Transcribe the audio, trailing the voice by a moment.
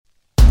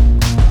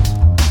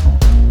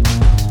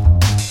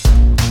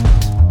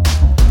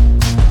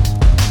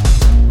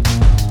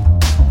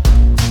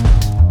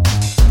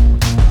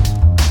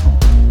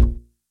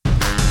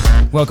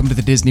Welcome to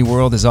the Disney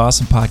World is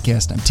Awesome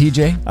podcast. I'm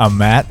TJ. I'm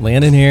Matt.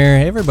 Landon here.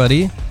 Hey,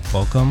 everybody.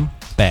 Welcome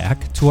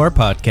back to our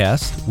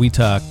podcast. We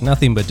talk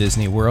nothing but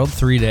Disney World.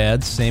 Three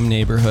dads, same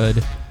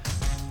neighborhood.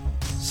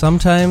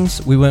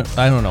 Sometimes we went,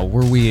 I don't know,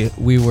 we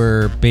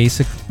were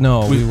basic,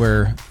 no,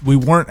 we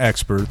weren't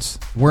experts.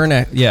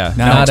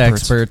 Not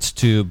experts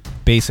to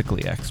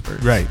basically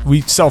experts. Right. We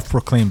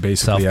self-proclaimed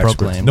basically experts.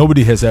 Self-proclaimed.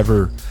 Nobody has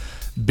ever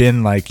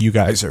been like you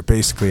guys are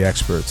basically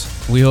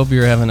experts. We hope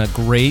you're having a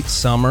great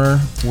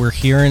summer. We're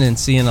hearing and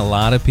seeing a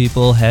lot of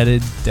people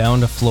headed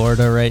down to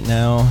Florida right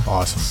now.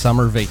 Awesome.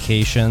 Summer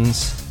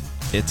vacations.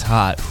 It's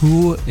hot.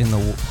 Who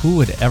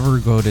would ever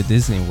go to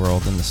Disney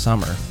World in the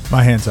summer?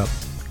 My hands up.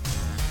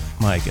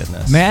 My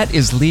goodness. Matt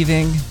is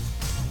leaving.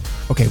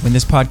 Okay, when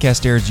this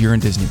podcast airs, you're in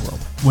Disney World.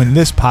 When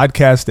this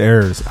podcast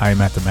airs, I am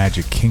at the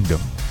Magic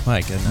Kingdom. My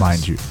goodness.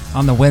 Mind you.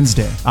 On the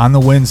Wednesday. On the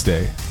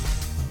Wednesday.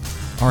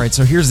 All right,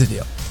 so here's the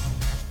deal.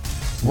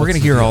 We're going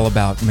to hear all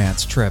about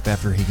Matt's trip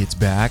after he gets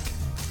back.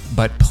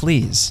 But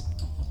please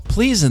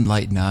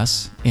enlighten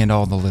us and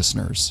all the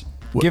listeners.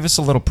 Give us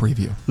a little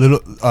preview.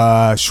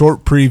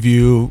 Short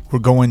preview. We're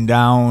going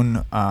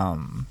down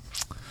on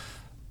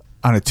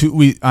a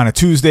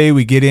Tuesday.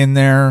 We get in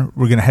there.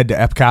 We're gonna head to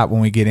Epcot when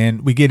we get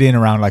in. We get in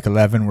around like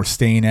 11. We're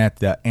staying at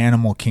the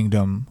Animal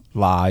Kingdom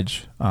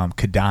Lodge,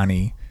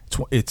 Kidani.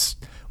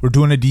 We're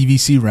doing a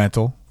DVC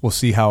rental. We'll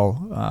see how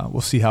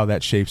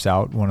that shapes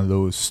out. One of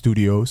those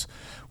studios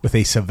with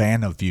a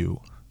savannah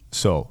view.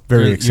 So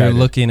very excited. You're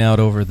looking out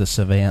over the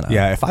savannah.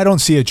 Yeah, if I don't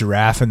see a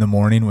giraffe in the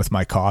morning with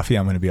my coffee,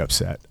 I'm going to be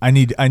upset. I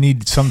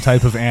need some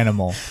type of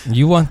animal.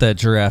 You want that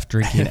giraffe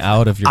drinking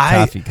out of your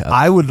coffee cup.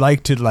 I would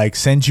like to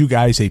send you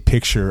guys a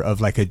picture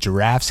of like a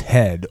giraffe's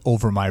head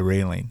over my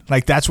railing.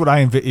 Like that's what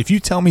if you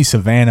tell me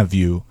savannah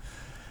view,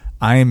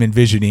 I am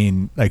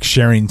envisioning like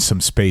sharing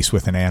some space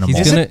with an animal.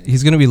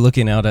 He's gonna be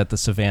looking out at the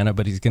savannah,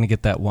 but he's gonna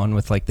get that one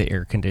with like the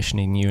air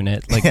conditioning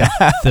unit, like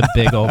the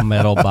big old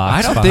metal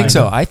box. I don't think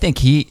so. I think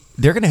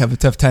they're gonna have a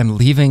tough time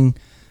leaving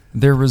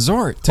their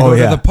resort to go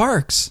to the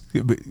parks.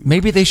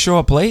 Maybe they show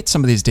up late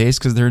some of these days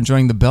because they're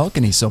enjoying the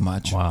balcony so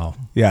much. Wow.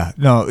 Yeah.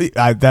 No.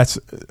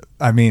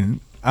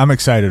 I'm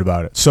excited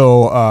about it.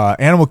 So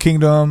Animal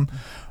Kingdom.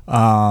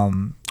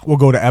 We'll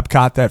go to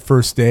Epcot that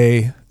first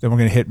day. Then we're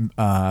going to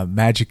hit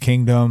Magic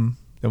Kingdom.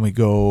 Then we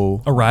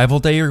go... Arrival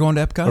day, you're going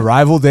to Epcot?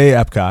 Arrival day,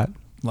 Epcot.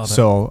 Love it.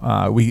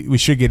 So we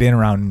should get in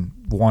around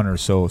 1 or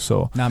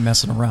so. Not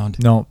messing around.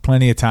 No,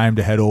 plenty of time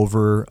to head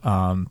over.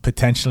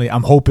 Potentially,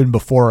 I'm hoping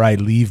before I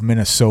leave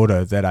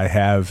Minnesota that I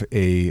have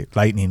a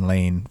lightning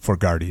lane for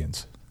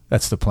Guardians.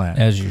 That's the plan.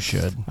 As you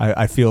should.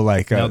 I feel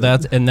like...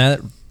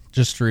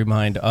 Just to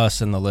remind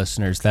us and the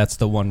listeners, that's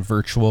the one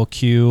virtual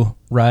queue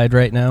ride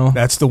right now.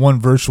 That's the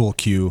one virtual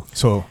queue.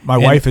 So my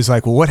wife is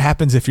like, well, what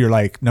happens if you're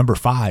like number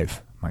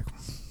 5? I'm like,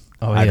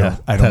 I don't know.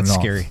 That's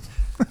scary.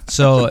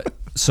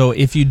 So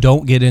if you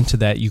don't get into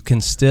that, you can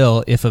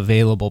still, if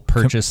available,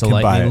 purchase a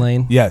lightning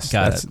lane. Yes,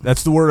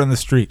 that's the word on the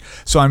street.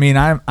 So I mean,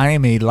 I'm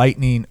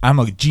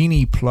a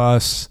Genie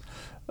Plus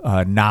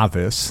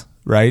novice.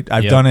 Right,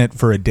 I've done it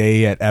for a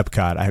day at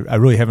Epcot. I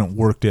really haven't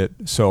worked it,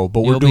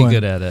 but we're doing be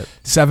good at it.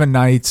 7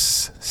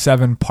 nights,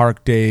 7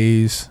 park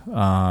days,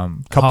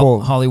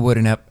 couple Hollywood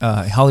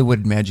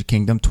and Magic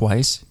Kingdom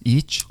twice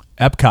each.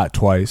 Epcot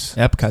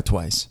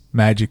twice,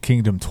 Magic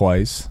Kingdom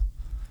twice.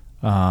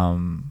 Are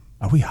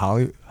we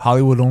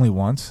Hollywood only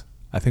once?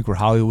 I think we're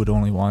Hollywood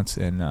only once,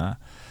 and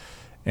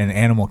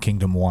Animal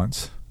Kingdom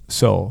once.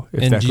 So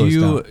if that goes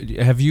down.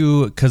 Have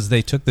you, because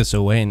they took this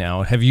away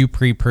now, have you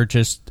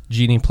pre-purchased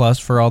Genie Plus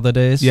for all the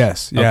days?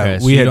 Yes. Yeah. Okay,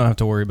 so you don't have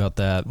to worry about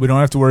that. We don't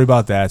have to worry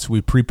about that. So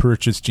we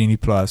pre-purchased Genie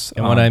Plus.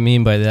 And what I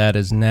mean by that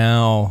is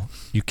now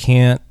you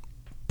can't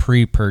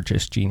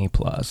pre-purchase Genie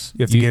Plus.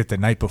 You have to get it the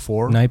night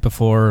before? Night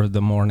before,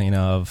 the morning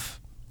of.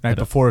 Night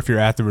before if you're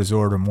at the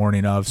resort or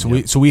morning of.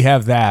 So we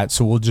have that.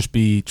 So we'll just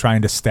be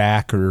trying to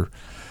stack or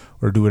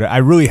do it. I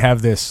really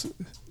have this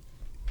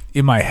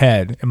in my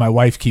head, and my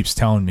wife keeps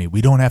telling me, we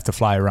don't have to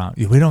fly around.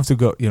 We don't have to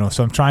go,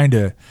 so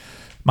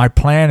my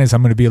plan is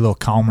I'm going to be a little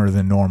calmer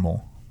than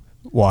normal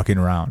walking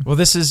around. Well,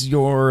 this is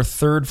your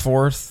 3rd,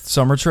 4th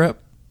summer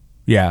trip?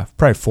 Yeah,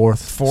 probably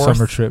fourth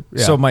summer trip.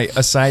 Yeah. So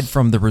aside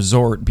from the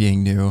resort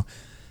being new,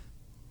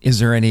 is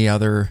there any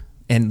other,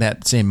 in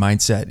that same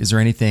mindset, is there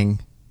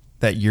anything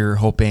that you're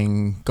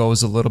hoping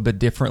goes a little bit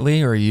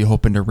differently, or are you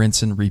hoping to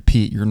rinse and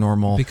repeat your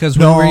normal? Because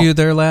when were you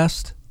there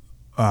last?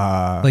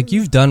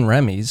 You've done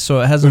Remy's,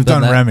 so it hasn't. We've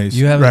done Remy's.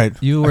 You haven't. Right.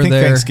 You were I think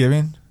there.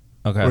 Thanksgiving.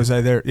 Okay. Or was I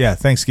there? Yeah,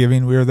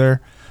 Thanksgiving. We were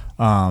there.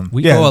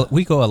 We go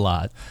a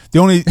lot. The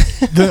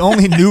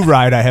only new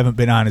ride I haven't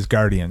been on is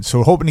Guardians. So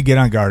we're hoping to get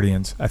on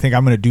Guardians. I think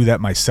I'm going to do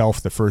that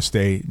myself the first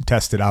day,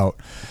 test it out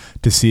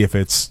to see if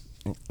it's.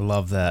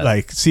 Love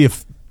that. See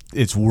if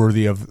it's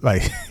worthy of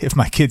if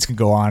my kids can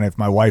go on it, if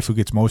my wife who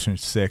gets motion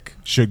sick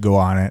should go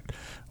on it.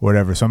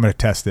 Whatever, so I'm going to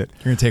test it.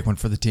 You're going to take one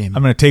for the team.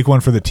 I'm going to take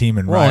one for the team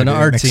and ride it. And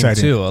our team,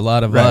 exciting. too. A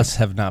lot of us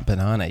have not been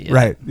on it yet.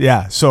 Right,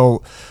 yeah.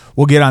 So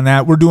we'll get on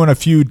that. We're doing a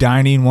few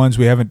dining ones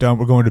we haven't done.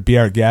 We're going to Be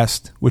Our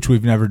Guest, which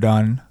we've never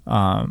done.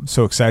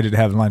 So excited to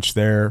have lunch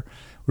there.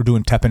 We're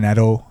doing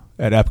Teppanyaki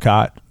at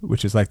Epcot,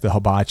 which is like the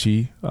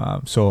hibachi.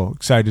 So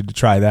excited to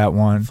try that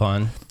one.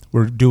 Fun.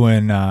 We're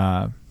doing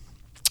the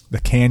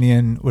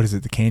Canyon. What is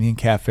it? The Canyon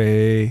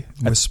Cafe.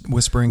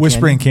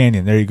 Whispering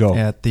Canyon. There you go.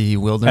 at the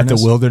Wilderness. At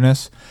the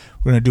Wilderness.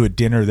 We're going to do a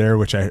dinner there,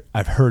 which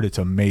I've heard it's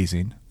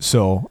amazing.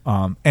 So,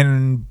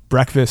 and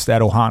breakfast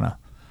at Ohana.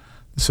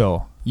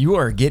 So You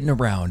are getting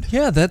around.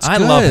 Yeah, that's I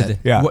good. love it.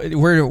 Yeah.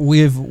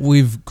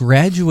 We've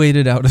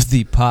graduated out of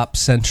the Pop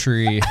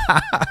Century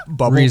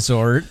Bubble.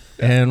 resort,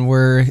 and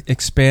we're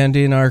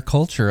expanding our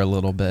culture a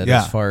little bit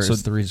Yeah. as far So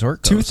as the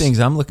resort goes. Two things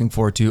I'm looking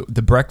forward to.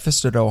 The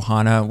breakfast at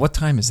Ohana. What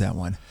time is that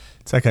one?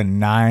 It's like a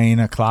 9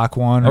 o'clock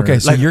one. Okay,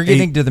 so like you're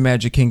getting 8. to the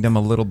Magic Kingdom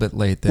a little bit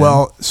late then.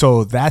 Well,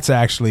 so that's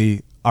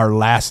actually our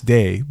last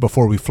day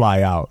before we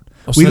fly out.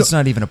 oh, so we that's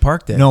not even a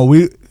park day. No,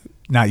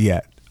 not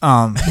yet.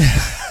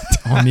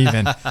 Don't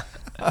even.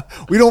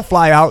 We don't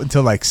fly out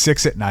until like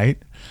 6 at night.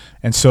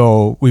 And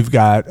so we've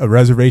got a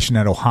reservation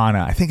at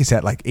Ohana. I think it's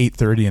at like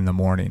 8:30 in the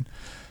morning.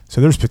 So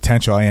there's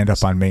potential I end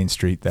up on Main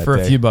Street that For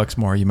day. a few bucks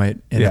more, you might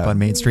end up Yeah. on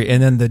Main Street.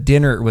 And then the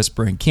dinner at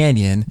Whispering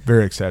Canyon,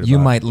 Very excited you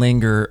about might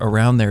linger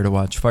around there to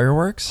watch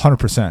fireworks.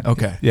 100%.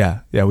 Okay. Yeah,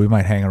 we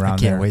might hang around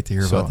there. can't wait to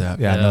hear about that.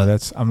 Yeah, Yeah. no,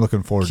 I'm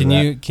looking forward to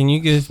that. Can you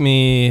give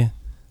me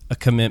a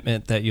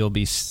commitment that you'll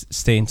be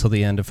staying till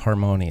the end of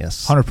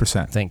Harmonious?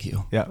 100%. Thank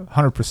you. Yeah,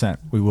 100%.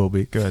 We will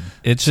be. Good.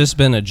 It's just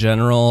been a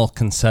general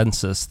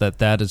consensus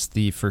that is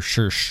the for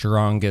sure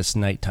strongest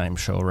nighttime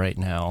show right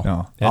now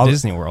No, at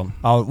Disney World.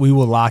 We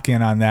will lock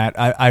in on that.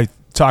 I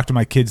talked to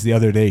my kids the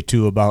other day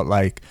too about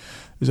like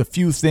there's a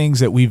few things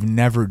that we've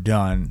never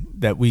done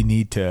that we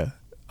need to.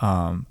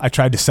 I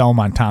tried to sell them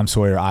on Tom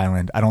Sawyer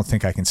Island. I don't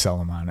think I can sell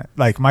them on it.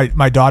 Like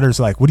my daughter's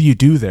like, "What do you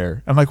do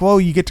there?" I'm like,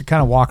 "Well, you get to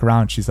kind of walk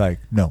around." She's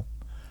like, "No."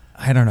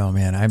 I don't know,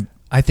 man.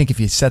 I think if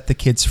you set the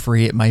kids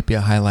free, it might be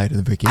a highlight of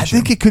the vacation. I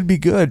think it could be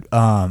good.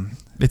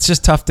 It's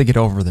just tough to get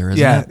over there,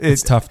 isn't it?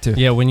 It's tough to.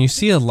 Yeah, when you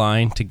see a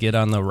line to get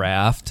on the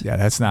raft, Yeah,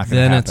 that's not going to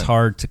then happen. it's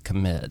hard to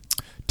commit.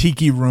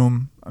 Tiki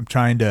Room. I'm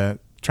trying to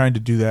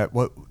do that.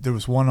 There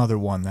was one other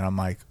one that I'm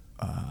like,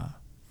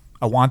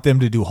 I want them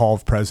to do Hall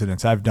of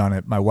Presidents. I've done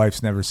it. My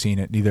wife's never seen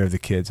it. Neither of the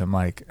kids. I'm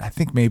like, I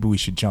think maybe we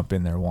should jump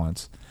in there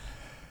once,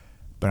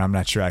 but I'm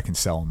not sure I can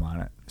sell them on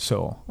it.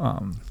 So,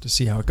 to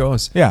see how it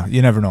goes. yeah,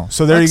 you never know.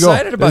 So there I'm you go.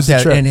 excited about There's the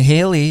that. trip. And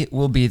Haley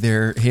will be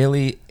there.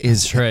 Haley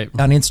is That's right.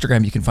 on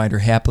Instagram. You can find her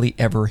Happily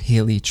Ever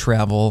Haley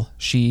Travel.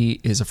 She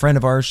is a friend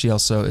of ours. She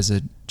also is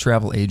a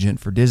travel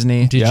agent for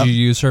Disney. Did Yep. you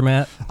use her,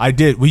 Matt? I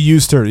did. We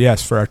used her,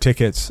 yes, for our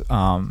tickets.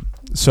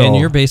 So And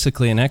you're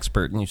basically an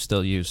expert, and you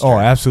still use her. Oh,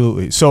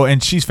 absolutely. So,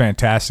 and she's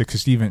fantastic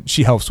because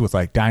she helps with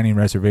like dining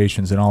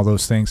reservations and all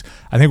those things.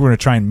 I think we're going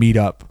to try and meet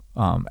up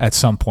at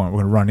some point. We're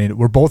going to run in.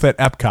 We're both at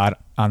Epcot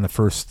on the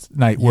first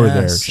night we're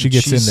there. Yes, She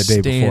gets in she's the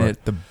day staying before.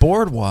 at the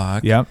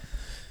boardwalk. Yep.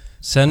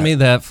 Send me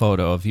that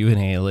photo of you and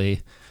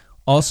Haley.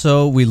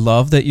 Also, we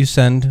love that you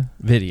send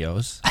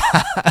videos.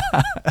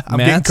 I'm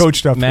getting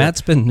coached up.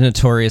 Matt's been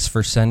notorious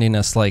for sending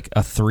us like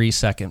a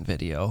 3-second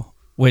video,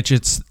 which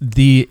it's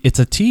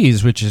a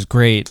tease, which is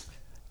great.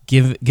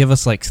 Give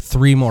us like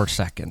 3 more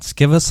seconds.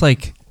 Give us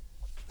like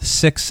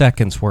 6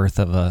 seconds worth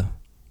of a.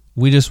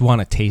 We just want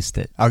to taste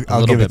it I'll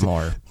a little give it bit to-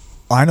 more.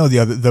 I know the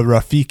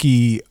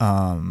Rafiki,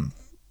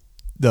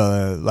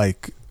 the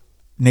like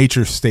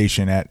nature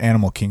station at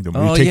Animal Kingdom.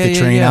 Where Oh, you take yeah, the yeah,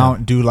 train yeah. out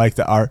and do like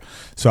the art.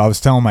 So I was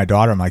telling my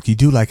daughter, I'm like, you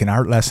do like an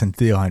art lesson,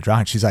 Theo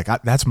Andron. She's like,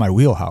 that's my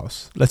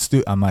wheelhouse. Let's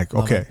do. I'm like,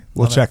 Love okay, it.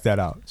 we'll Love check that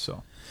out.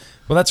 So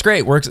Well, that's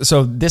great.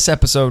 So this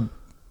episode,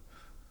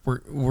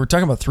 we're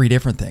talking about 3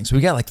 different things. We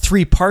got like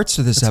 3 parts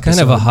to this It's episode.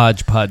 kind of a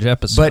hodgepodge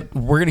episode. But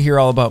we're going to hear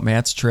all about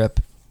Matt's trip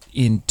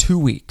in 2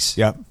 weeks.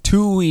 Yep.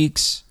 2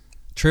 weeks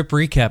trip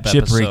recap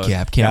trip episode.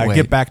 recap. Can't Yeah, wait.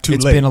 get back too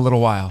It's late. been a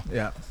little while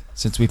yeah.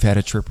 since we've had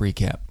a trip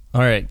recap. All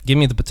right, give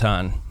me the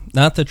baton.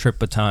 Not the trip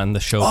baton, the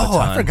show Oh,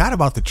 baton. I forgot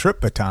about the trip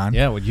baton.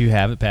 Yeah, would you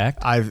have it back?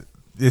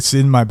 It's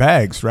in my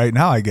bags right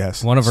now, I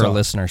guess. One of our So,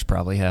 listeners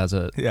probably has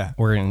it. Yeah.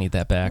 We're going to need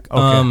that back.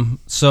 Okay.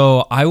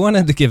 So I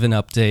wanted to give an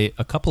update.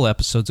 A couple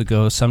episodes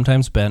ago,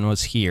 Sometimes Ben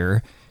was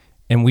here,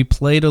 and we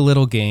played a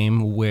little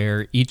game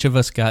where each of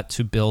us got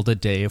to build a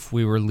day if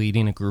we were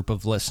leading a group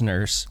of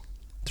listeners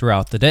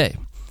throughout the day.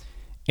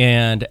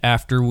 And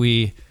after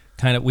we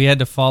had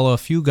to follow a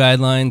few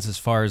guidelines as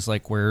far as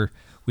like where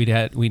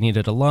we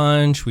needed a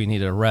lunch, we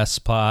needed a rest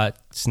spot,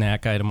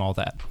 snack item, all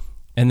that.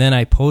 And then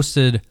I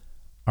posted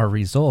our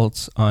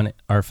results on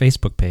our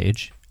Facebook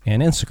page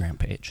and Instagram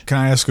page. Can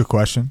I ask a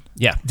question?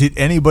 Yeah. Did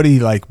anybody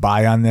like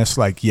buy on this?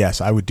 Like,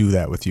 yes, I would do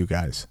that with you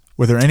guys.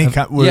 Were there any?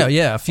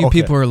 Yeah. A few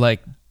Okay. people were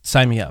like,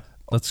 "Sign me up.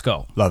 Let's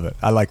go." Love it.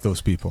 I like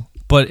those people.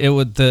 But it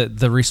would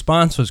the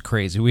response was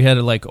crazy. We had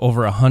like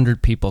over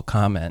 100 people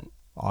comment.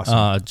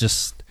 Awesome.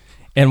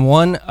 And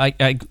one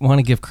I want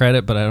to give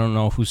credit, but I don't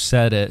know who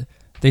said it.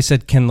 They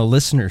said, "Can the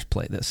listeners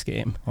play this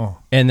game?" Oh.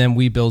 And then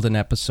we build an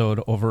episode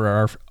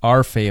over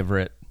our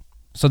favorite.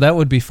 So that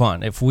would be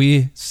fun if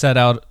we set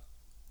out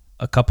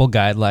a couple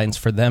guidelines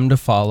for them to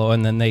follow,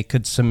 and then they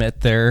could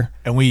submit their.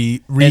 And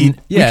we read.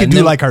 And- yeah, we could and do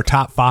then- like our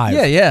top 5.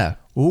 Yeah.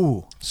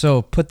 Ooh.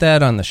 So put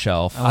that on the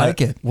shelf. I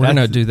like it. We're going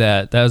to do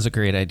that. That was a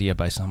great idea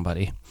by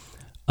somebody.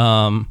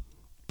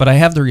 But I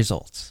have the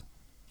results.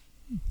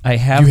 I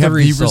have You the have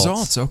results. the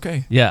results.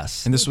 Okay.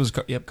 Yes. And this was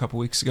a couple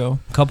weeks ago.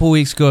 A couple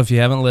weeks ago, if you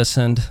haven't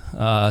listened,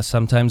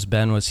 sometimes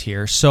Ben was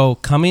here. So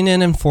coming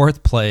in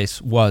fourth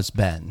place was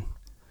Ben.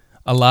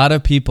 A lot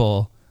of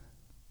people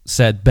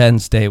said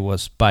Ben's day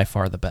was by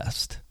far the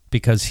best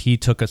because he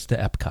took us to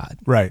Epcot.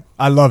 Right.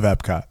 I love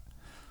Epcot.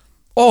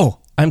 Oh,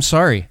 I'm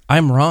sorry.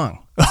 I'm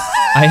wrong.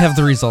 I have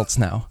the results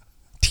now.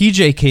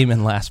 TJ came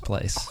in last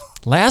place.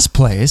 Last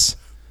place.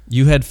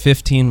 You had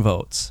 15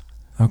 votes.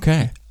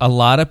 Okay. A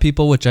lot of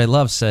people, which I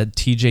love, said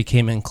TJ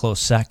came in close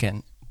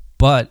second,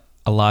 but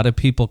a lot of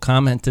people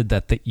commented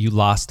that you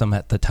lost them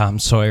at the Tom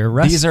Sawyer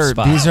rest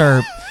spot. These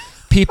are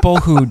people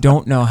who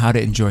don't know how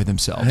to enjoy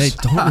themselves. Hey,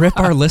 don't rip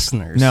our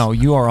listeners. No,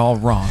 you are all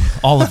wrong.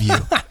 All of you.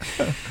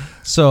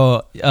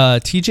 So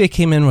TJ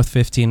came in with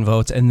 15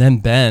 votes, and then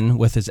Ben,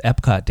 with his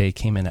Epcot day,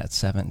 came in at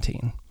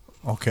 17.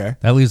 Okay.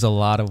 That leaves a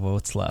lot of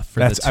votes left for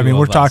the two I mean,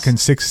 we're of us. talking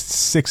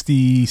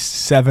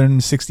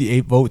 67,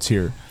 68 votes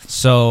here.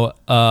 So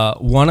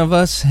one of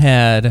us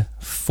had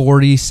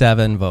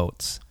 47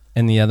 votes,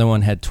 and the other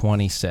one had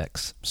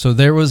 26. So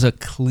there was a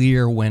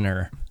clear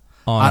winner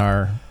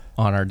on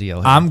our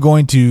deal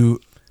here.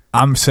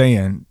 I'm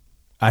saying,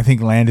 I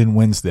think Landon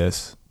wins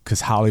this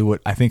because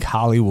I think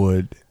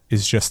Hollywood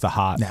is just the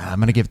hot. Nah, I'm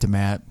going to give it to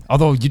Matt.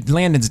 Although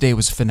Landon's day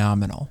was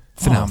phenomenal.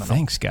 Phenomenal. Oh,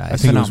 thanks, guys. I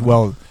think it was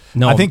well.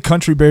 No. I think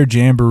Country Bear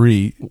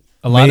Jamboree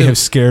have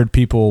scared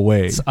people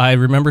away. I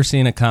remember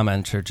seeing a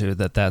comment or two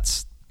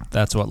that's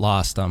what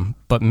lost them.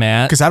 But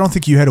Matt, Because I don't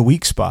think you had a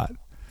weak spot.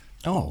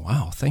 oh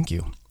wow, thank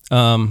you,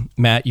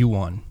 Matt. You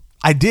won.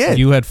 I did.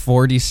 You had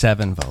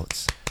 47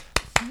 votes.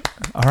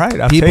 All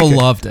right. People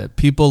loved it.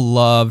 People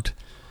loved.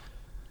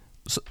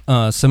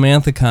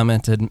 Samantha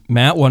commented,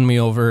 "Matt won me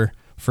over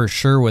for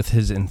sure with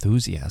his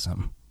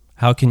enthusiasm.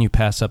 How can you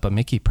pass up a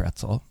Mickey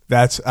pretzel?"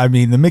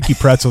 The Mickey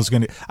pretzel's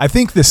going to, I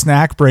think the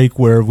snack break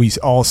where we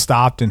all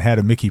stopped and had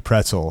a Mickey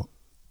pretzel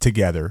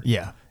together.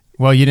 Yeah.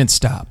 Well, you didn't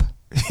stop.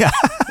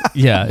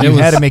 Yeah, You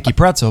had a Mickey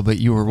pretzel, but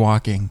you were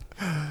walking,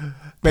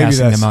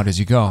 passing them out as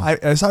you go.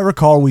 As I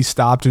recall, we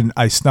stopped and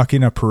I snuck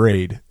in a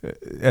parade,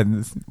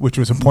 which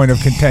was a point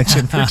of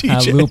contention for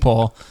TJ.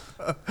 Loophole.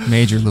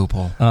 Major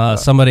loophole.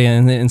 Somebody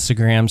on the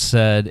Instagram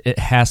said, it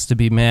has to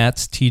be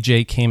Matt's.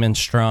 TJ came in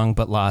strong,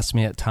 but lost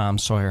me at Tom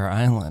Sawyer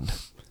Island.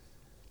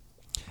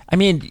 I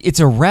mean, it's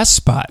a rest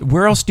spot.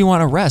 Where else do you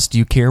want to rest? Do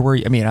you care where?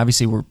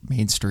 Obviously, we're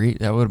Main Street.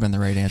 That would have been the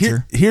right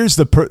answer. Here's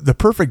the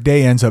perfect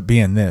day ends up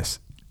being this.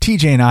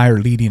 TJ and I are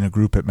leading a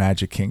group at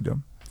Magic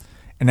Kingdom.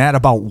 And at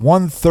about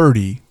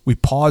 1:30, we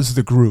pause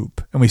the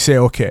group and we say,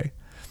 okay,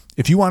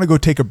 if you want to go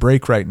take a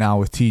break right now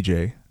with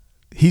TJ,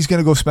 he's going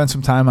to go spend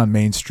some time on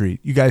Main Street.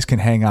 You guys can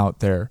hang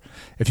out there.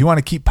 If you want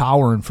to keep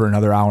powering for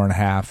another hour and a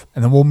half,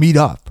 and then we'll meet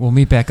up. We'll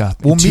meet back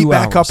up. We'll meet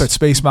back up at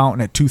Space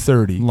Mountain at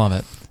 2:30. Love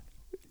it.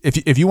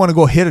 If you want to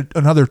go hit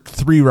another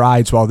 3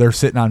 rides while they're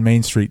sitting on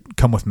Main Street,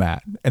 come with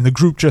Matt. And the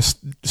group just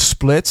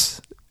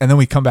splits, and then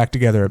we come back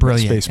together at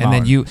Space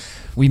Mountain. And then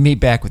we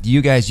meet back with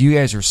you guys. You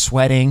guys are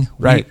sweating.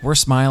 Right. We're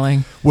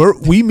smiling.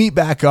 We meet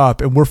back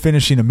up, and we're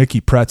finishing a Mickey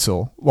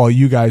pretzel while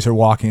you guys are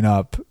walking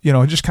up,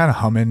 just kind of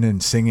humming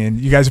and singing.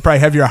 You guys probably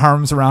have your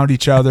arms around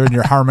each other, and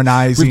you're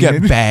harmonizing. We've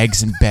got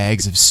bags and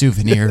bags of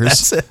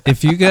souvenirs.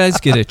 If you guys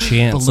get a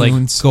chance,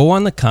 Balloons. go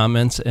on the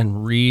comments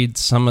and read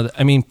some of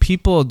the,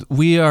 people,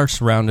 we are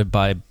surrounded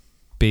by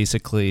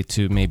basically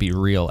to maybe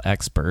real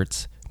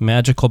experts.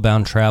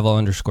 Magicalbound Travel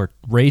 _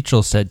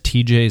 Rachel said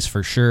TJ's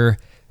for sure.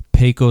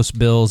 Pecos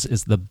Bills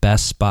is the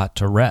best spot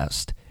to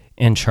rest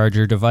and charge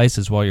your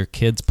devices while your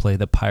kids play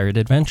the Pirate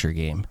Adventure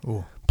game.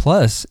 Ooh.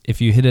 Plus, if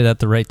you hit it at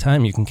the right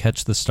time, you can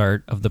catch the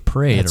start of the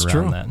parade That's around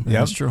true. then. Yep.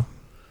 That's true.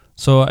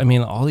 So,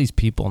 all these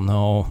people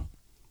know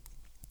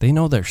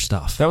their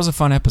stuff. That was a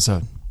fun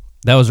episode.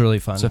 That was really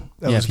fun. So,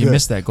 That was if you good.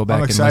 missed that, go back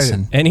I'm and excited.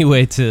 listen.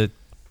 Anyway, to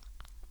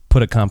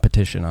put a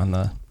competition on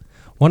the...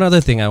 One other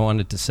thing I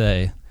wanted to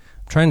say,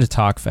 I'm trying to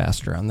talk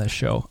faster on this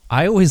show.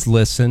 I always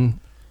listen...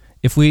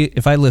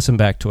 If I listen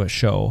back to a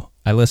show,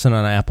 I listen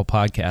on Apple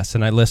Podcasts,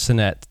 and I listen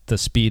at the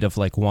speed of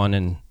like 1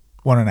 and...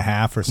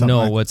 1.5 or something.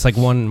 No, it's like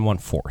 1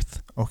 1/4.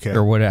 Okay.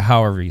 Or whatever,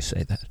 however you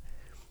say that.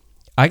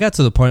 I got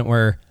to the point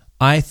where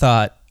I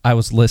thought I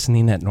was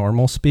listening at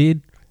normal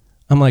speed.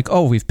 I'm like,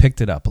 oh, we've picked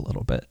it up a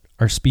little bit.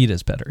 Our speed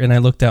is better. And I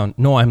look down.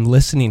 No, I'm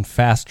listening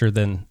faster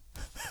than...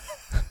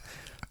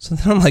 So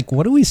then I'm like,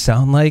 what do we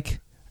sound like?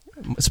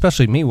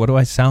 Especially me, what do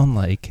I sound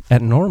like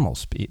at normal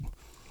speed?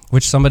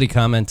 Which somebody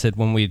commented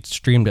when we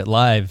streamed it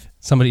live.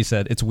 Somebody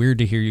said, it's weird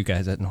to hear you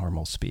guys at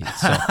normal speed.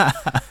 So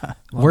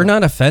we're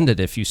not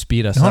offended if you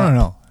speed us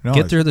up. No.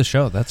 Get through the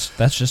show. That's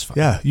just fine.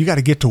 Yeah, you got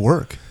to get to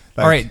work.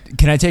 All right.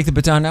 Can I take the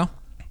baton now?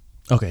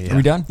 Okay, yeah. Are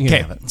we done? You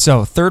can have it.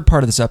 So, third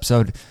part of this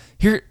episode.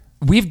 Here,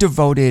 we've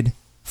devoted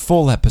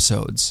full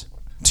episodes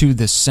to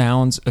the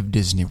sounds of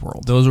Disney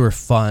World. Those were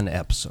fun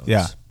episodes.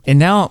 Yeah. And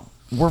now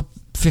we're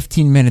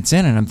 15 minutes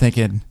in, and I'm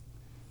thinking...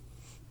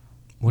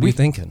 What are you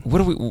thinking? What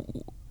do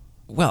we...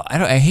 Well,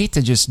 I hate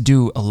to just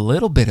do a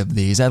little bit of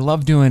these. I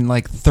love doing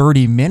like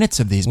 30 minutes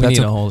of these. We need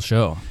a whole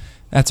show.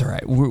 That's all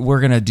right. We're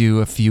going to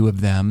do a few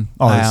of them.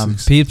 Oh, this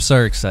is- Peeps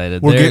are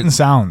excited. We're They're- getting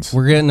sounds.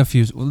 We're getting a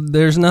few.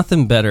 There's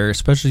nothing better,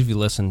 especially if you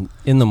listen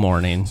in the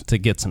morning, to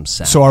get some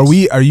sounds. So are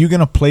you going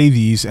to play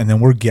these and then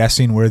we're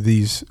guessing where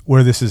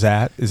this is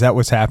at? Is that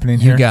what's happening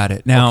here? You got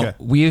it. Now, Okay.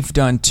 we've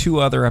done 2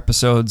 other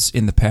episodes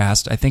in the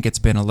past. I think it's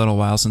been a little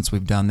while since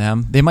we've done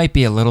them. They might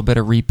be a little bit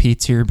of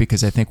repeats here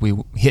because I think we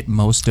hit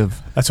most of...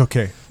 That's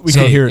okay. We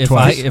So can hear it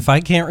twice. If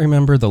I can't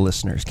remember, the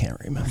listeners can't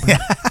remember.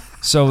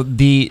 So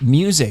the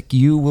music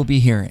you will be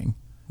hearing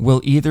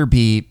will either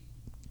be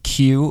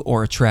cue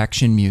or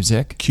attraction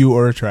music. Cue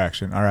or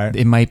attraction. All right.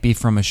 It might be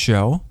from a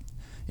show.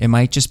 It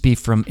might just be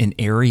from an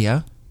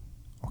area,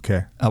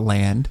 Okay. a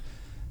land.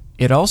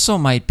 It also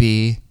might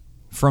be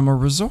from a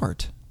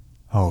resort.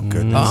 Oh,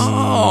 goodness.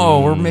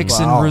 Oh, we're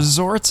mixing Wow.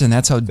 resorts, and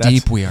that's how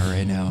deep we are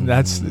right now.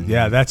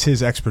 That's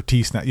his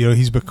expertise now.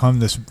 He's become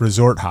this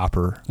resort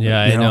hopper.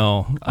 Yeah, You I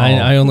know. Oh.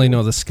 I only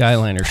know the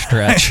Skyliner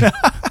stretch.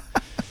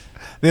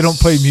 They don't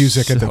play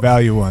music at the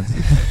value ones.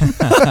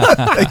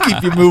 They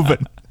keep you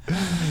moving.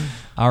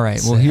 All right,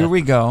 well, here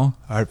we go.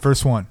 All right,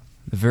 first one.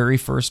 The very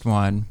first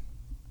one.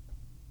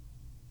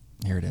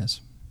 Here it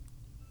is.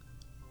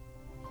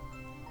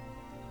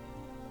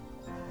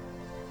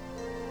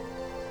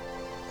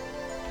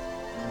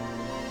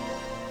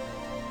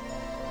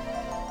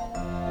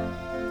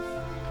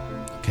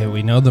 Okay,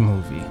 we know the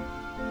movie.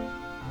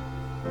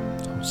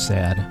 I'm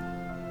sad.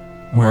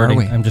 Where are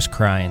we? I'm just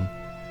crying.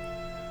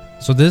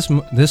 So this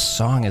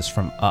song is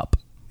from Up.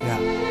 Yeah.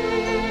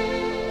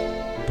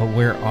 But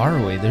where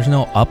are we? There's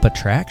no Up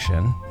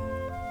attraction.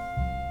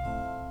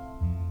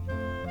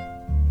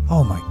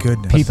 Oh, my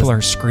goodness. People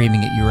are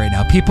screaming at you right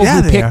now. People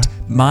Yeah, who they picked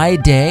My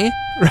Day.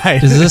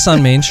 Right. Is this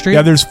on Main Street?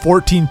 Yeah, there's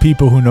 14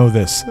 people who know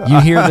this. You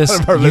hear this?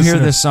 Of our You hear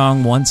listeners. this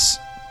song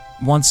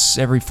once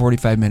every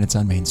 45 minutes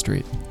on Main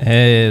Street.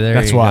 Hey, there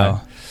That's you why.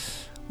 go.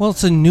 Well,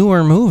 it's a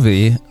newer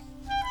movie.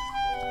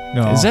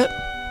 No. Is it?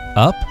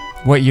 Up?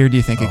 What year do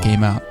you think it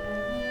came out?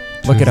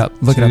 Look it up.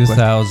 Look it up. quick.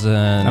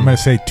 2011. I'm going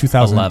to say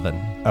 2000.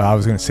 I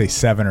was going to say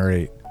 7 or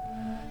 8.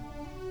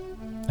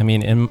 I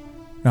mean, in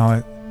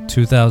No,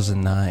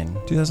 2009.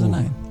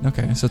 2009.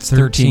 Okay, so it's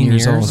 13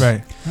 years old.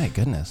 right. My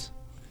goodness.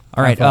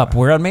 All right, Up.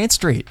 We're on Main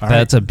Street. All right.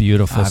 That's a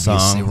beautiful Obviously,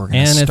 song. we're gonna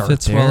And it start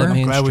fits there. well at I'm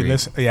Main Glad we Street.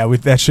 listened. Yeah,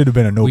 that should have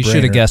been a no-brainer. We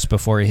should have guessed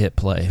before he hit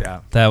play. Yeah.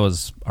 That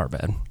was our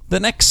bad.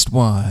 The next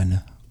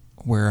one.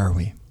 Where are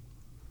we?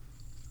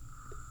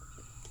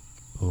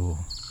 Ooh,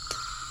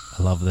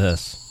 I love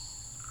this.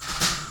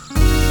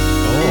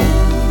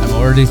 Oh, I'm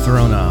already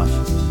thrown off.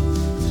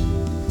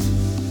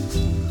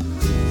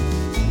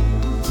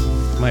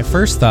 My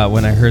first thought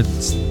when I heard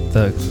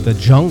the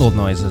jungle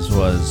noises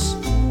was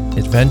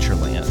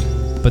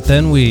Adventureland, but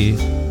then we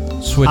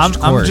switched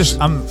course.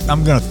 I'm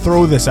gonna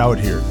throw this out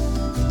here.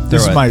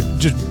 This is Throw my it.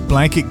 just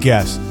blanket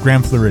guess.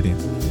 Grand Floridian.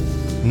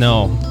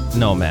 No,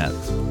 Matt.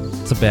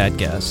 It's a bad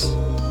guess.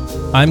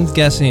 I'm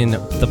guessing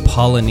the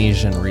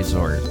Polynesian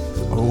Resort.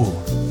 Oh,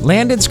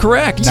 Landon's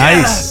correct.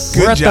 Nice.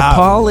 We're Good at job.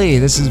 the Poly.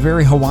 This is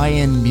very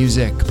Hawaiian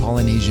music,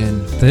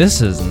 Polynesian.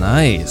 This is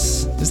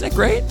nice. Isn't that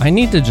great? I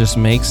need to just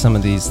make some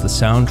of these the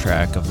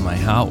soundtrack of my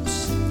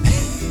house,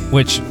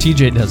 which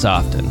TJ does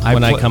often.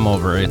 When I come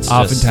over, it's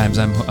Oftentimes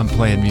I'm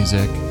playing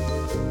music.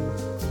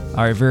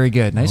 All right, very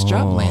good. Nice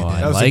job, Oh, Landon.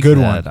 I That was a like good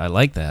that. one. I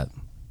like that.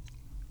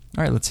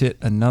 All right, let's hit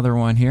another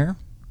one here.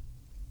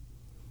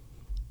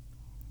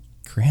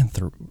 Grand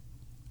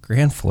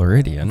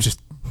Floridian.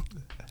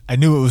 I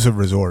knew it was a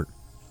resort.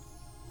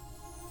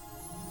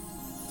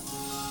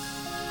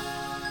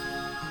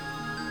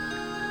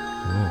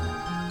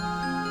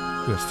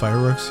 We have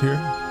fireworks here.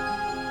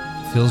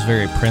 Feels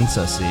very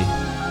princessy.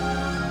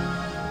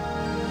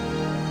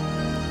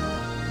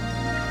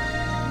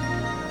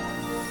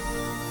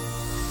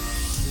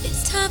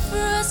 It's time for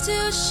us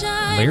to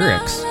shine.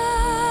 Lyrics.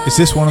 Is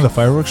this one of the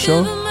fireworks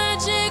shows?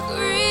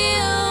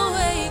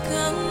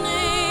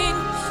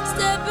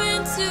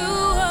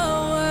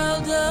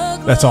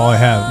 That's all I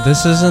have.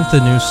 This isn't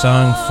the new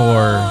song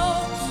for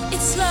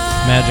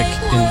Magic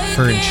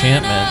for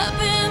Enchantment.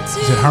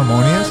 Is it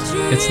Harmonious?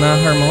 It's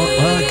not Harmonious.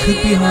 Well, it could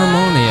be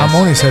Harmonious.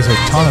 Harmonious has a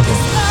ton of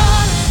them.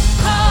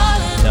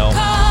 No.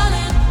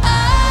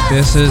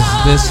 This.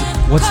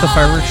 What's the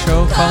fireworks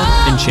show called?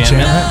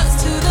 Enchantment.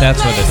 That's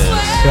what it is.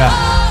 Yeah.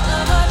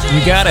 You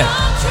got it.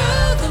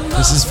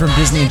 This is from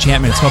Disney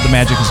Enchantment. It's called The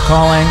Magic is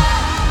Calling.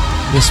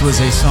 This was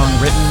a song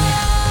written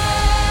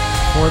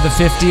for the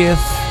 50th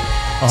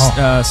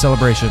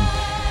celebration.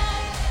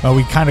 Well,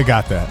 we kind of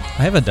got that.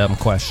 I have a dumb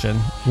question.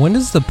 When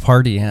does the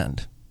party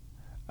end?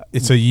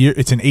 It's a year.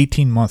 It's an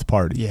 18-month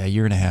party. Yeah,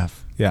 year and a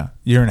half. Yeah,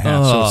 year and a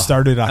half. So it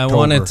started October. I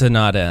want it to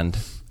not end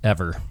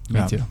ever. Me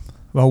Yeah. too.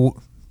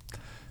 Well,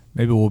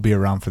 maybe we'll be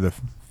around for the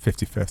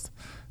 55th.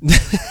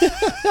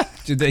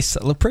 Do they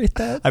celebrate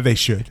that? They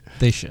should.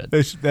 They should.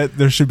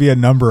 There should be a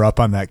number up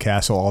on that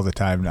castle all the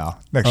time now.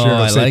 Next year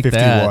it'll I say like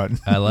 51. that.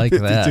 I like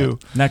that. 52.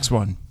 Next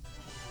one.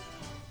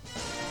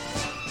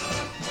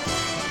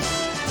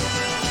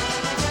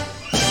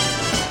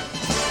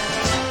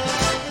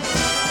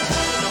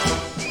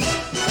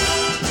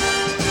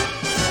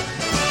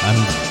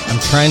 I'm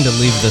trying to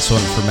leave this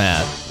one for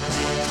Matt.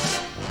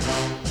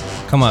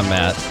 Come on,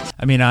 Matt.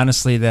 I mean,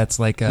 honestly, that's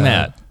like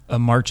Matt. a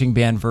marching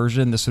band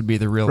version. This would be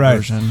the real Right.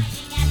 version.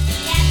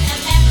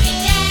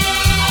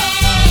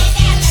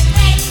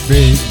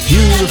 Big,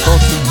 beautiful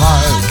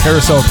tomorrow.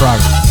 Carousel of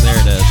Progress. There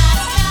it is.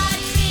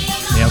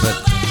 Yeah, but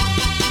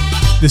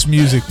This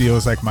music deal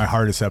is like my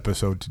hardest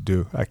episode to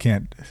do. I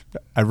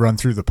run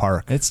through the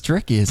park it's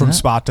tricky, isn't from it?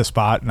 spot to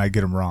spot, and I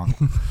get them wrong.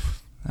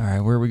 All right,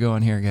 where are we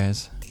going here,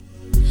 guys?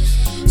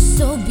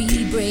 So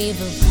be brave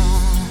of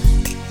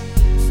heart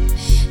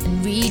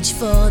and reach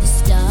for the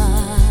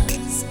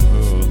stars.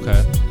 Ooh,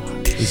 okay.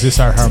 Is this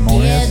our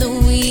harmonious? Together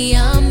we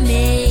are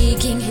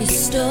making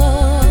history.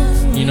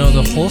 You know,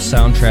 the whole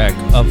soundtrack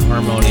of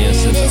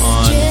Harmonious is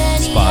on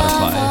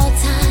Spotify.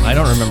 I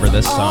don't remember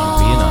this song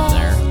being on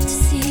there,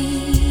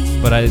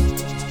 but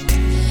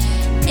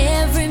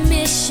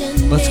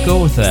let's go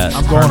with that.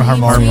 I'm going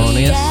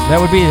Harmonious. That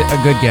would be a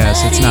good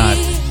guess. It's not.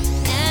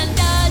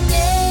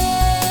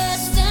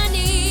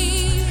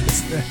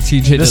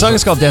 TJ, The song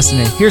is called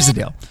Destiny. Here's the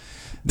deal.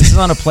 This is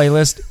on a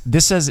playlist.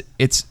 This says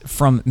it's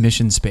from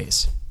Mission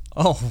Space.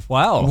 Oh,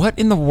 wow. What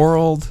in the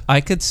world? I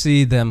could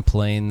see them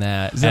playing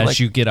that Is it as like-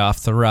 you get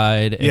off the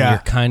ride, and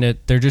Yeah. you're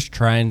they're just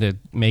trying to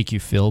make you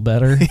feel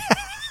better.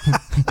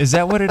 Is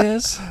that what it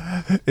is?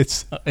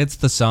 It's It's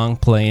the song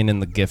playing in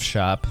the gift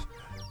shop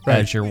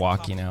as you're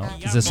walking out.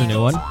 Is this a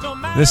new one?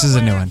 This is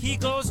a new one. you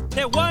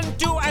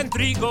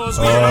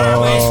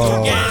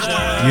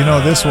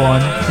know this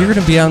one. You're going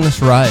to be on this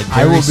ride.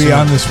 I will be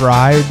on this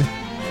ride.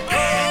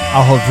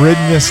 I'll have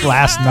ridden this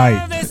last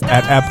night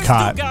at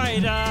Epcot.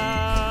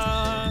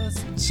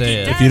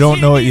 Say it. If you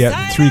don't know it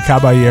yet, Three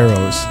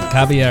Caballeros,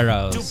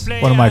 Caballeros.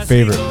 one of my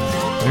favorite.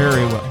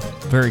 Very well.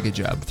 Very good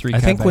job. Three I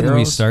think when we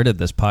Caballeros. started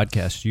this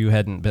podcast, you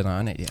hadn't been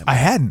on it yet. I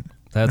hadn't.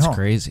 That's No.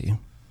 crazy.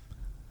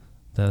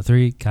 The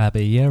Three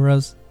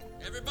Caballeros.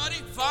 Everybody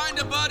find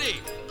a buddy.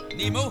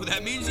 Nemo,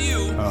 that means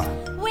you.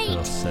 Wait,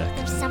 Little sick.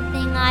 there's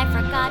something I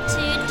forgot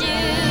to do.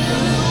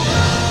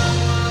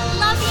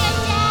 Love you,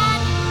 Dad.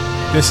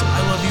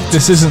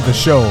 This isn't the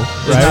show,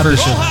 right?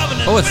 Version.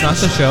 Oh, it's not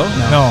the show?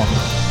 No.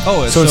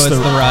 Oh, so it's the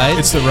ride?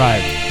 It's the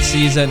ride.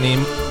 Seas at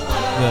Nemo.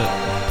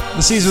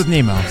 The Seas with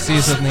Nemo. The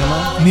Seas with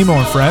Nemo? Nemo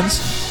and Friends.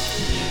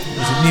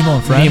 Is it Nemo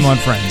and Friends? Nemo and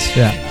Friends.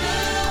 Yeah.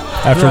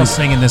 After After all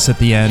singing this at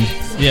the end.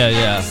 Yeah,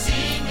 yeah.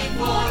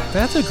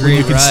 That's a when great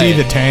you can see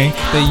the tank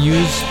They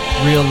use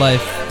real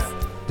life.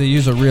 They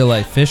use a real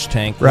life fish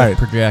tank Right. with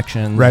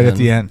projections. right at and-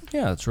 the end.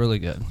 Yeah, it's really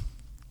good.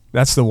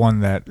 That's the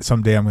one that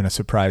someday I'm going to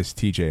surprise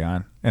TJ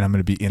on, and I'm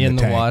going to be in In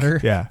the tank. water?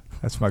 Yeah,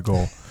 that's my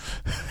goal.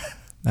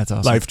 That's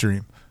awesome. Life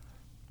dream.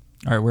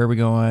 All right, where are we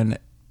going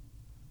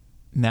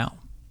now?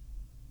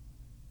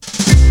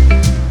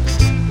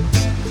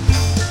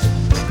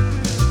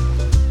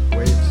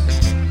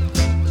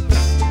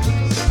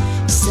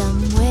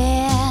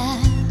 Somewhere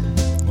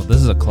Well, this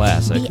is a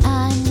classic.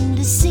 beyond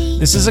the sea.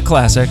 This is a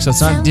classic, so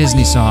it's not a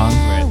Disney song.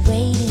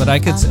 Waiting But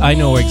I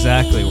know for me.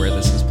 exactly where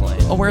this is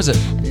playing. Oh, where is it?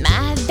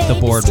 My baby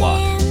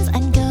boardwalk. stands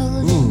on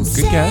golden Ooh,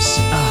 good guess.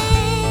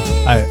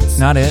 sands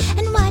Not it.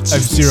 and watches I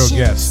have zero the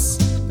guess.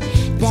 ships Is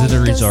it a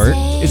that go resort?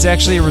 It's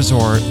actually a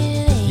resort.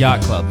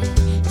 Yacht Club.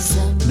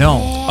 No.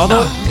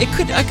 Although it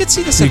could, I could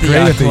see this Be at the great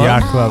yacht at the club.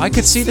 yacht club. I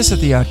could see this at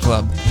the yacht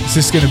club. Is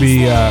this going to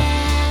be?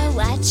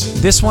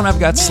 This one I've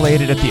got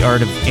slated at the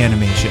Art of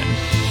Animation,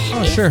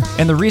 Oh, sure.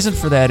 and the reason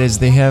for that is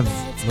they have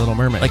Little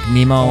Mermaid. like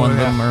Nemo and yeah.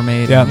 Little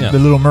Mermaid. Yeah, Yeah. the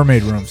Little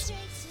Mermaid rooms.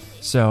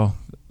 So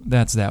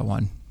that's that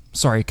one.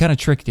 Sorry, kind of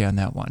tricked you on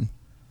that one.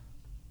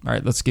 All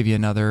right, let's give you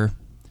another.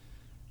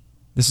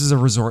 This is a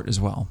resort as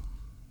well.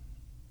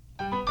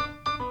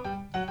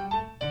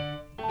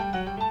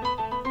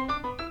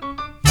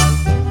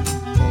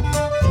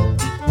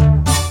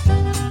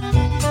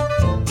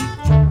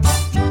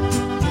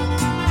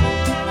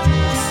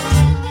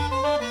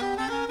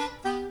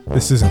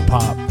 This isn't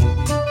pop.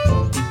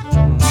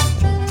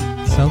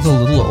 Sounds a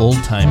little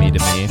old timey to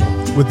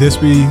me. Would this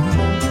be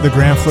the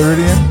Grand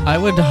Floridian? I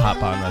would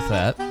hop on with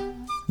that.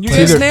 You It's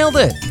guys either- nailed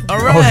it. All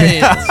right.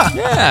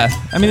 Yeah.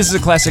 I mean, this is a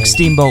classic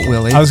Steamboat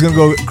Willie. I was going to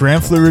go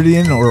Grand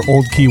Floridian or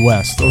Old Key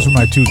West. Those were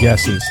my two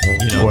guesses. You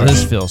know, for it.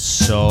 this feels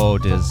so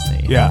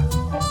Disney. Yeah.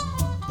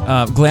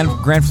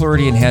 Grand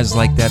Floridian has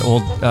like that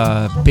old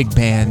big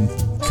band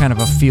kind of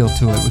a feel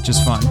to it, which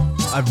is fun.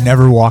 I've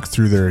never walked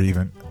through there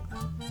even.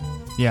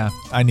 Yeah.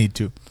 I need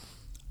to.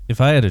 If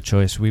I had a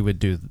choice, we would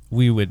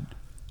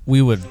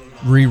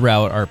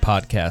reroute our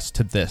podcast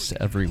to this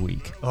every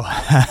week.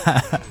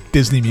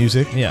 Disney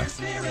music. Yeah.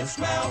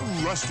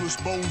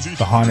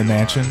 The Haunted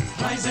Mansion.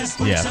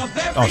 Yeah.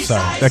 Oh,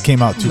 sorry. That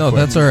came out too No, quick.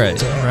 that's all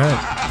right. All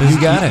right.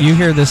 You got it. You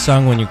hear this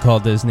song when you call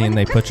Disney and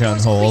they put you on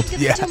hold.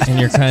 Yeah. And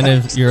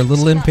you're a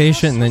little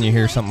impatient, and then you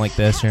hear something like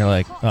this, and you're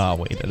like, oh, I'll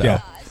wait it Yeah.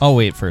 out. I'll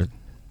wait for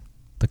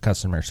the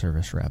customer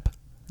service rep.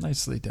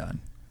 Nicely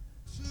done.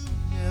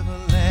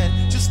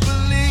 Just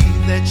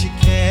believe that you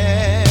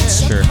can.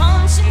 Sure.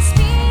 Conscience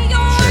be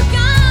your Sure.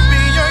 guide. Be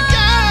your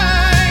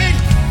guide,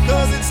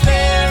 'cause it's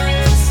there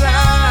inside.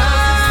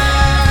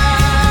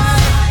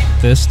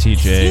 This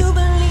TJ. You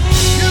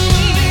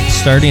believe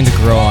starting to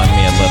grow on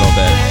me a little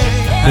bit.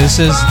 This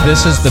is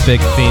the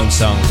big theme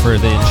song for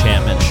the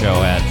Enchantment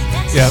show at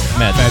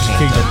Magic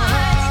Kingdom.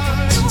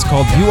 It's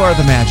called "You Are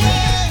the Magic."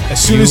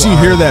 As soon as you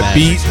hear that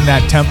beat and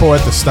that tempo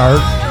at the start,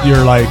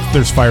 you're like,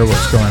 there's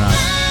fireworks going on.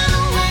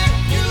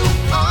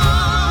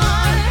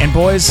 And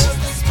boys,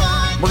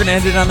 we're gonna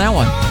end it on that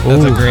one.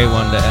 That's a great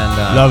one to end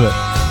on. Love it.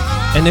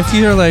 And if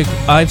you're like,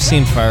 I've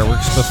seen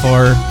fireworks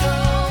before,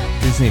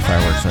 Disney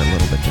fireworks are a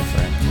little bit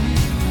different.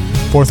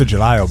 4th of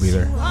July will be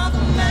there. Why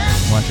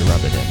don't you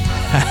rub it in?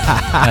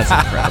 That's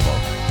incredible.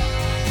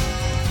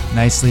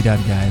 Nicely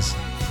done, guys.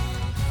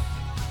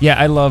 Yeah,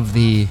 I love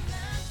the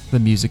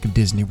music of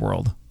Disney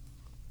World.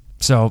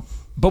 So,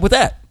 but with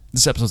that,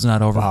 this episode's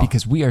not over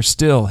because we are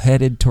still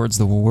headed towards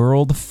the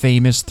world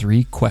famous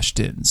 3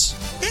 questions.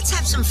 Let's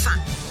have some fun.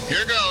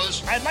 Here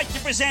goes. I'd like to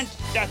present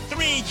the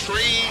 3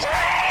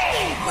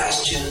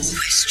 questions.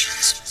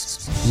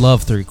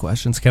 Love 3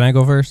 questions. Can I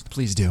go first?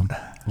 Please do.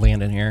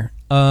 Land in here.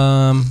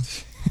 I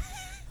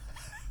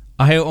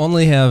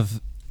only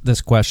have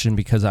this question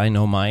because I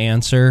know my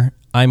answer.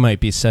 I might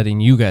be setting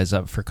you guys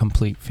up for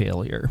complete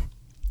failure.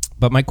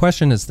 But my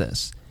question is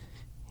this.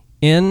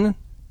 In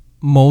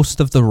most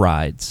of the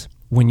rides,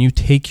 when you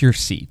take your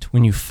seat,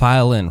 when you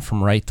file in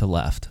from right to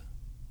left,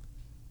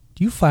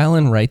 do you file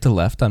in right to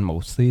left on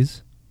most of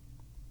these?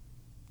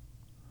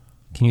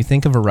 Can you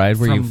think of a ride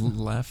where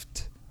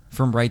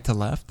from right to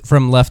left?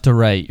 From left to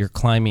right, you're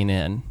climbing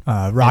in.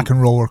 Rock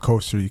and roller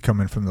coaster, you come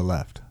in from the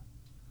left.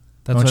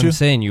 That's Don't what you? I'm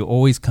saying. You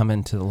always come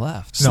in to the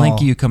left. No.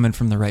 Slinky, you come in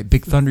from the right.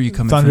 Big Thunder, you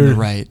come in from the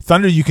right.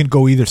 Thunder, you can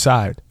go either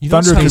side. You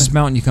don't Thunder, Space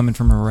Mountain, you come in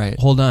from the right.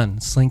 Hold on.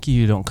 Slinky,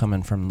 you don't come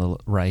in from the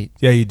right.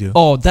 yeah, you do.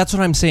 Oh, that's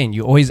what I'm saying.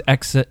 You always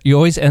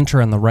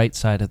enter on the right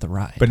side of the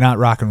ride. But not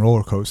rock and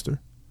roller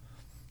coaster.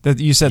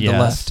 You said the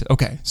Yes. left.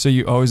 Okay, so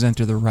you always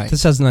enter the right.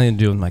 This has nothing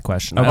to do with my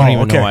question. I Oh, don't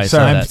even okay. know why I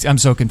Sorry. said that. I'm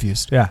so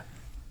confused. Yeah.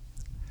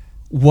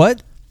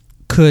 What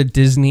could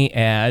Disney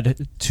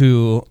add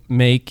to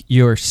make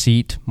your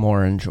seat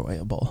more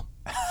enjoyable?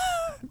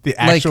 The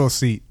actual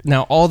seat.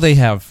 Now, all they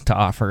have to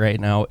offer right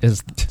now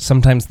is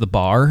sometimes the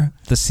bar,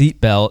 the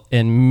seat belt,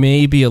 and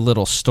maybe a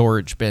little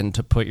storage bin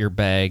to put your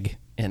bag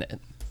in it.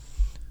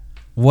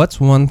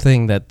 What's one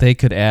thing that they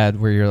could add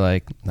where you're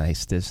like,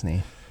 nice,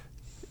 Disney?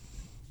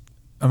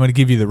 I'm going to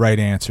give you the right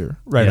answer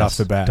right Yes. off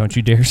the bat. Don't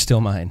you dare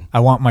steal mine.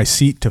 I want my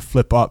seat to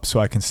flip up so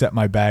I can set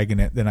my bag in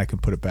it, then I can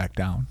put it back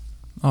down.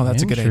 Oh,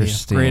 that's a good idea.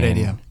 Interesting. Great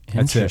idea.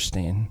 That's it.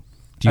 Interesting.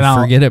 Do you And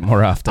I'll- forget it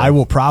more often? I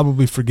will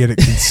probably forget it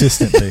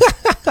consistently.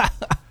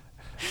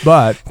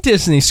 But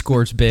Disney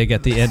scores big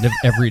at the end of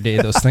every day.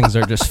 Those things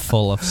are just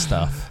full of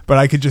stuff.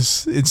 I could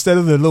just, instead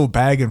of the little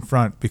bag in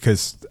front,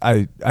 because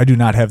I do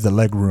not have the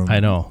leg room. I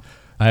know.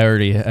 I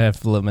already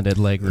have limited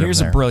leg room. Here's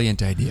there. a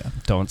brilliant idea.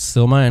 Don't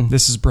steal mine.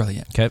 This is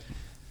brilliant. Okay.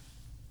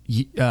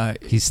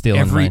 He's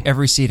stealing mine.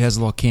 Every seat has a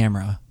little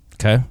camera,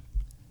 Okay.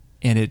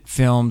 and it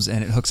films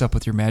and it hooks up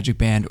with your Magic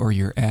Band or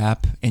your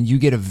app, and you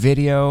get a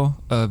video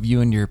of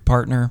you and your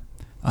partner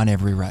on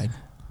every ride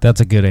That's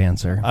a good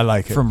answer. I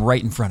like it. from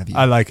right in front of you.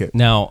 I like it.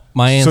 Now,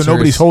 my answer So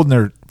nobody's is, holding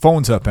their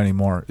phones up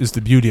anymore is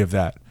the beauty of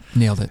that.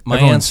 Nailed it. my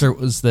everyone's- answer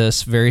was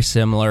this, very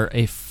similar,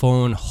 a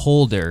phone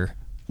holder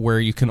where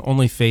you can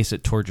only face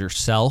it towards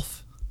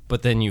yourself,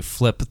 but then you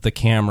flip the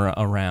camera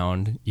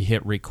around, you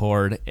hit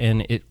record,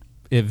 and it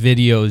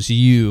videos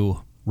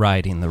you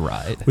riding the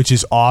ride. Which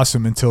is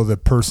awesome until the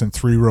person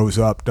 3 rows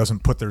up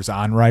doesn't put theirs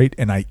on right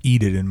and I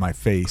eat it in my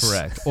face.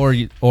 Correct. Or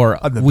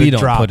On the we big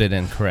don't drop. put it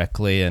in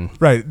correctly, and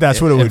Right, that's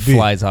what it would be.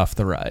 flies off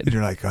the ride. And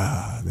you're like,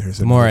 there's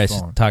The more I another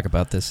phone. talk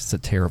about this, it's a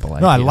terrible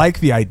idea. No, I like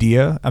the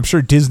idea. I'm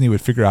sure Disney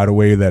would figure out a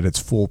way that it's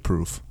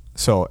foolproof.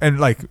 So, and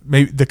like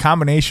maybe the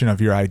combination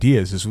of your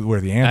ideas is where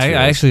the answer I is.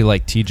 actually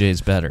like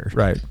TJ's better.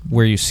 Right.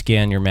 Where you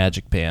scan your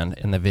Magic Band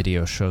and the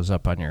video shows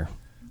up on your...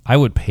 I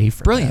would pay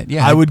for Brilliant. that.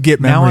 Yeah, I would get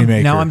now Memory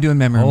Maker. Now I'm doing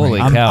Memory Holy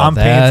Maker. cow. I'm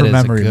that paying for is a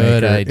Memory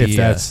good Maker if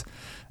idea.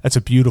 that's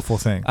a beautiful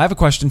thing. I have a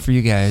question for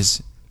you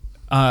guys.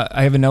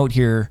 I have a note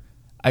here.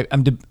 I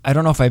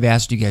don't know if I've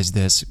asked you guys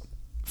this.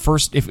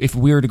 First, if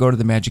we were to go to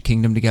the Magic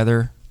Kingdom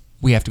together,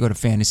 we have to go to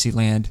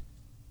Fantasyland.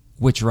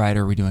 Which ride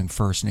are we doing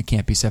first? And it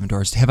can't be Seven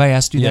Dwarfs. Have I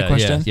asked you that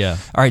question? yeah.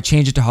 All right,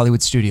 change it to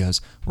Hollywood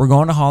Studios. We're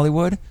going to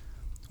Hollywood.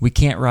 We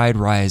can't ride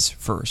Rise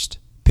first.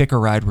 Pick a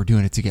ride. We're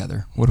doing it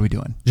together. What are we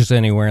doing? Just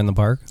anywhere in the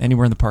park?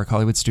 Anywhere in the park,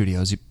 Hollywood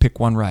Studios. You pick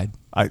one ride.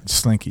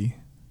 Slinky.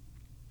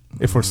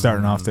 If we're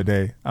starting off the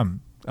day,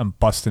 I'm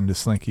busting to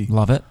Slinky.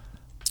 Love it.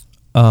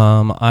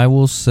 I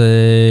will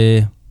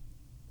say...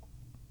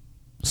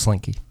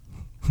 Slinky.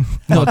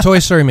 No, Toy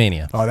Story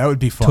Mania. Oh, that would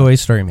be fun. Toy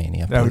Story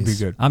Mania, that would be please.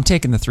 good. I'm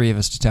taking the 3 of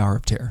us to Tower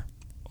of Terror.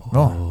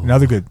 Oh,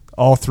 another good.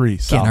 All 3.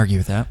 Can't solid. argue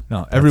with that.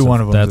 No, every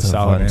one of them That's is a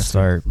solid fun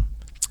answer.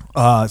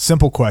 start.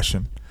 Simple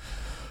question.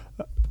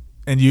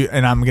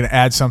 And I'm going to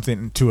add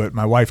something to it.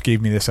 My wife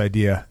gave me this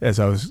idea as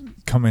I was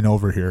coming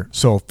over here.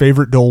 So,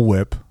 favorite Dole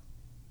Whip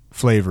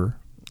flavor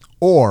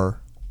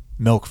or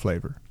milk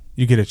flavor.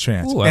 You get a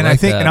chance. Ooh, and I I like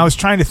think that. and I was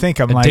trying to think,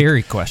 I'm A like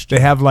dairy question.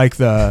 They have like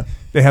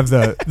They have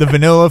the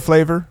vanilla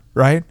flavor,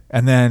 right?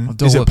 And then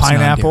Dole is it Whip's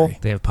pineapple? non-dairy.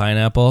 They have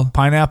pineapple.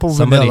 Pineapple,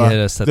 Somebody vanilla. hit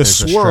us that the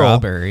there's a swirl.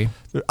 strawberry.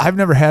 I've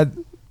never had.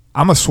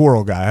 I'm a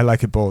swirl guy. I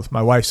like it both.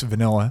 My wife's a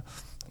vanilla,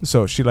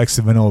 so she likes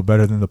the vanilla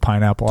better than the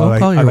pineapple. Don't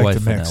call I your like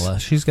wife the mix. vanilla.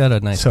 She's got a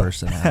nice So-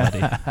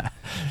 personality.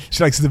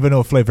 She likes the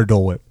vanilla flavored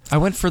Dole Whip. I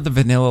went for the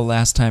vanilla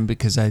last time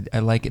because I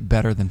like it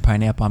better than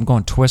pineapple. I'm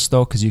going twist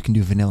though because you can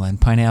do vanilla and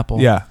pineapple.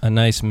 Yeah, A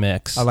nice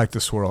mix. I like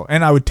the swirl,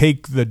 and I would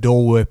take the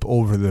Dole Whip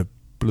over the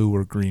blue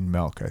or green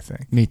milk. I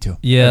think. Me too.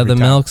 Yeah, every the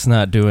time. milk's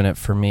not doing it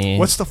for me.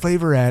 What's the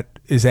flavor at?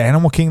 Is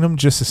Animal Kingdom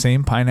just the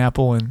same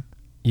pineapple and?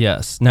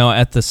 Yes. Now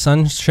at the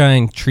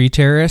Sunshine Tree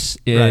Terrace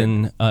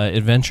in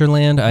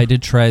Adventureland, I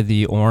did try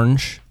the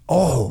orange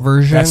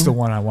version. That's the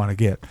one I want to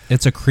get.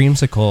 It's a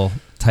creamsicle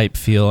type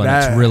feel, and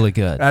it's really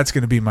good. That's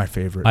going to be my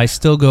favorite. I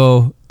still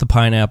go the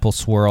pineapple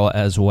swirl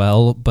as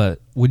well, but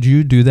would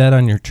you do that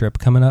on your trip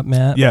coming up,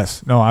 Matt?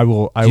 Yes. No, I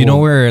will. Do you know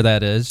where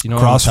that is? You know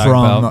Across what I'm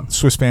talking from about?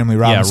 Swiss Family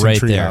Robinson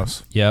right there.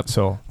 Treehouse. Yep.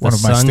 So The one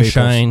of my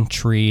Sunshine staples.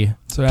 Tree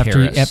So after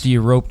Terrace.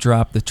 you rope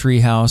drop the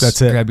treehouse,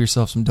 That's it. grab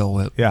yourself some Dole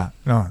Whip. Yeah.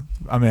 No,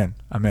 I'm in.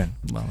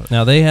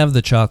 Now they have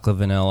the chocolate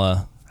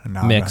vanilla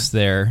No, mix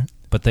there,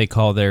 but they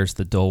call theirs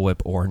the Dole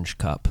Whip Orange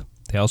Cup.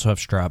 They also have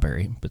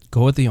strawberry, but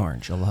go with the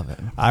orange. I love it.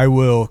 I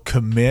will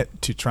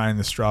commit to trying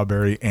the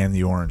strawberry and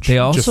the orange. They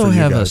just also for you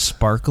have a guys.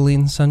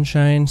 sparkling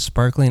sunshine,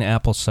 sparkling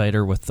apple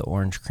cider with the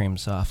orange cream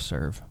soft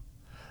serve.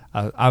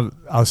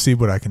 I'll see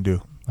what I can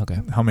do. Okay.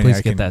 How many Please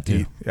I get can that too.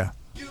 eat. Yeah.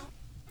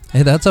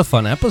 Hey, that's a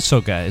fun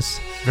episode, guys.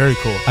 Very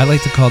cool. I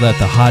like to call that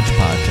the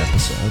hodgepodge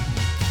episode.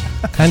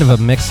 Kind of a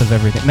mix of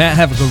everything. Matt,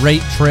 have a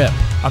great trip.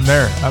 I'm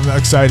there. I'm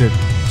excited.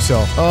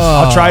 So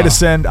Oh. I'll try to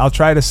send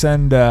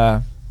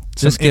some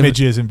Just give-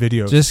 images and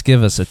videos. Just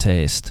give us a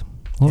taste.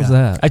 What was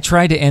Yeah. that? I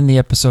tried to end the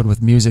episode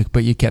with music,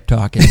 but you kept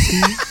talking.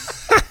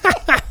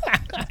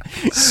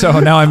 So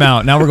now I'm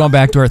out. Now we're going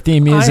back to our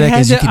theme music,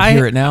 as you can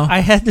hear it now. I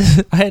had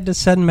to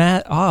send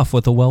Matt off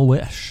with a well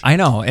wish. I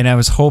know, and I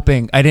was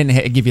hoping I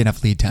didn't give you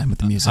enough lead time with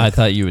the music. I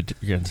thought you're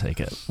going to take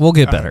it. We'll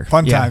get All right. better.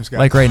 Fun Yeah, times, guys.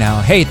 like right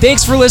now. Hey,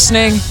 thanks for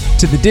listening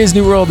to the Disney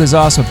World is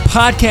Awesome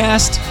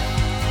podcast.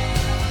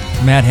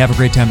 Matt, have a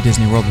great time at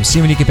Disney World. We'll see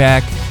you when you get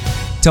back.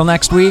 Till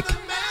next week,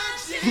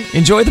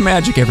 enjoy the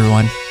magic,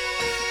 everyone.